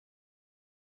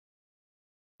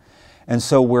And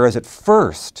so whereas at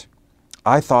first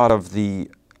I thought of the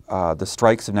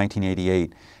strikes of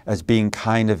 1988 as being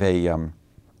kind of a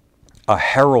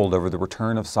herald over the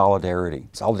return of solidarity.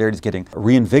 Solidarity is getting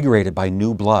reinvigorated by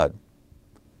new blood.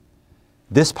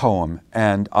 This poem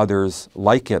and others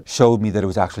like it showed me that it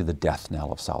was actually the death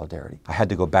knell of solidarity. I had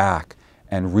to go back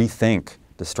and rethink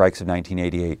the strikes of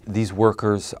 1988. These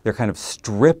workers, they're kind of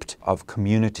stripped of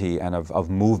community and of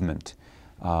movement.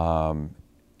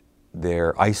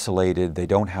 They're isolated, they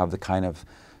don't have the kind of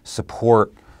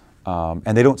support,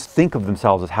 and they don't think of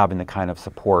themselves as having the kind of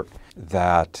support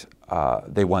that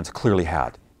they once clearly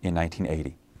had in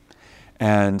 1980.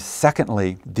 And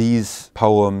secondly, these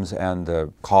poems and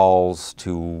the calls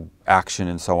to action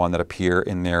and so on that appear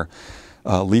in their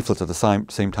leaflets at the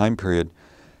same time period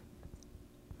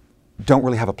don't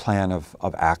really have a plan of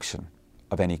action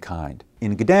of any kind.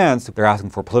 In Gdansk, they're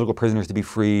asking for political prisoners to be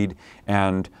freed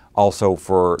and also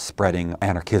for spreading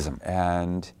anarchism.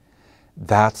 And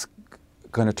that's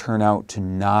going to turn out to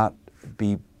not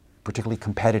be particularly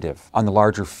competitive on the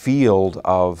larger field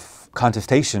of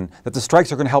contestation that the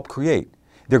strikes are going to help create.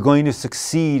 They're going to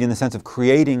succeed in the sense of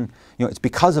creating, it's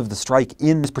because of the strike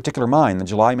in this particular mine, the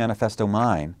July Manifesto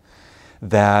mine,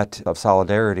 that of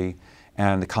solidarity,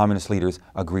 and the communist leaders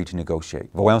agree to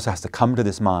negotiate. Wałęsa has to come to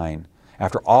this mine.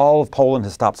 After all of Poland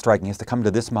has stopped striking, he has to come to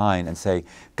this mine and say,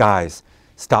 guys,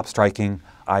 stop striking.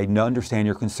 I understand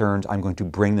your concerns. I'm going to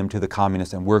bring them to the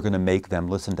communists and we're going to make them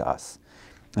listen to us.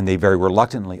 And they very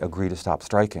reluctantly agree to stop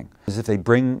striking. As if they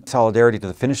bring solidarity to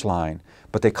the finish line,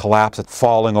 but they collapse at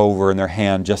falling over in their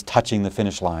hand, just touching the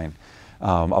finish line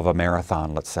of a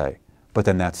marathon, let's say. But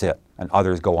then that's it, and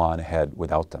others go on ahead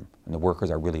without them, and the workers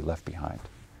are really left behind.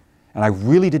 And I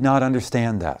really did not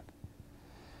understand that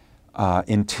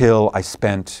until I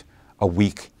spent a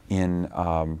week in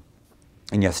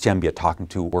Jastrzębie talking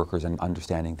to workers and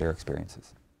understanding their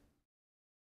experiences.